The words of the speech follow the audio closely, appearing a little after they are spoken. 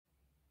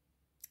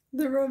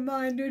the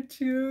reminder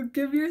to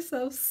give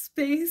yourself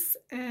space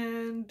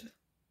and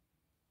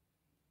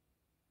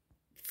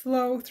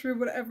flow through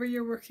whatever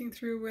you're working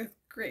through with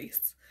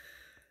grace.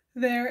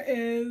 There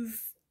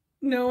is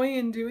knowing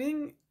and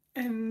doing,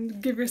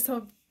 and give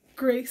yourself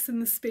grace in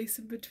the space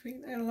in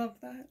between. I love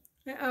that.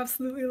 I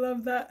absolutely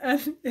love that.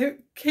 And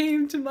it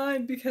came to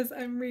mind because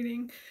I'm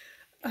reading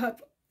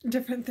up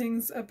different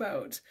things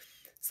about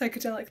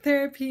psychedelic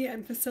therapy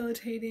and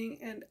facilitating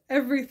and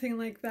everything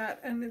like that.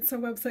 And it's a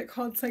website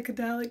called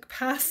Psychedelic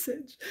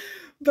Passage.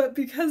 But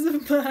because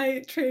of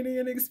my training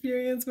and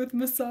experience with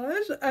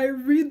massage, I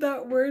read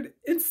that word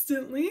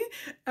instantly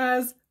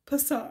as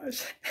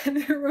passage. And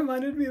it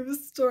reminded me of a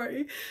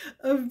story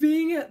of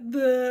being at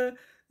the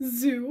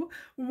zoo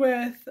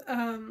with,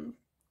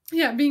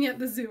 being at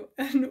the zoo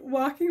and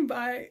walking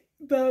by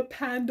the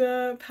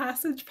panda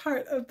passage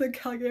part of the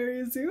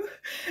Calgary Zoo.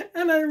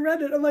 And I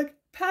read it. I'm like,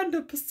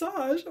 panda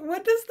passage?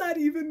 What does that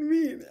even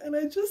mean? And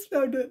I just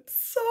found it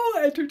so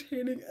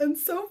entertaining and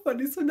so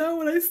funny. So now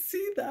when I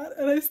see that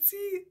and I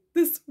see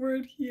this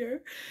word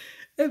here,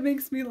 it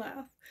makes me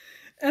laugh.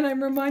 And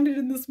I'm reminded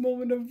in this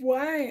moment of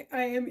why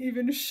I am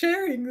even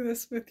sharing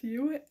this with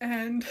you,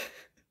 and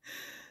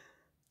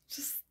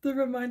just the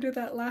reminder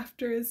that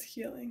laughter is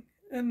healing,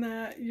 and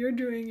that you're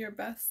doing your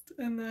best,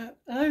 and that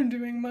I'm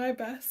doing my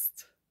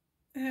best.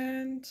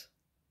 And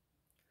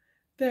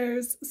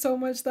there's so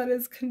much that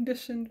is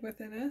conditioned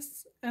within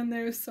us, and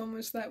there's so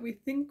much that we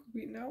think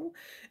we know,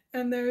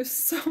 and there's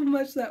so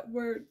much that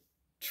we're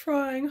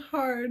trying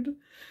hard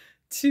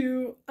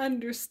to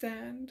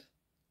understand.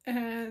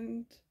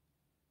 And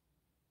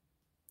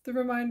the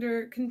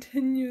reminder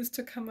continues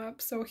to come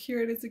up, so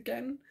here it is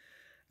again,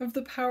 of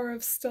the power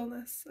of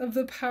stillness, of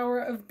the power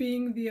of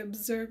being the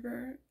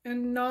observer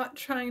and not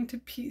trying to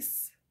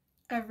piece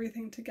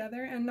everything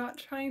together and not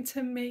trying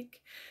to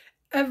make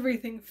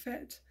everything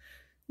fit.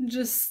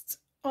 Just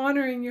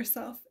honoring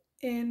yourself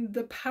in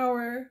the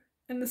power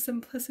and the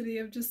simplicity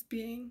of just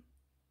being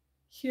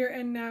here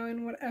and now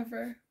in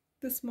whatever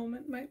this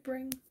moment might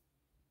bring.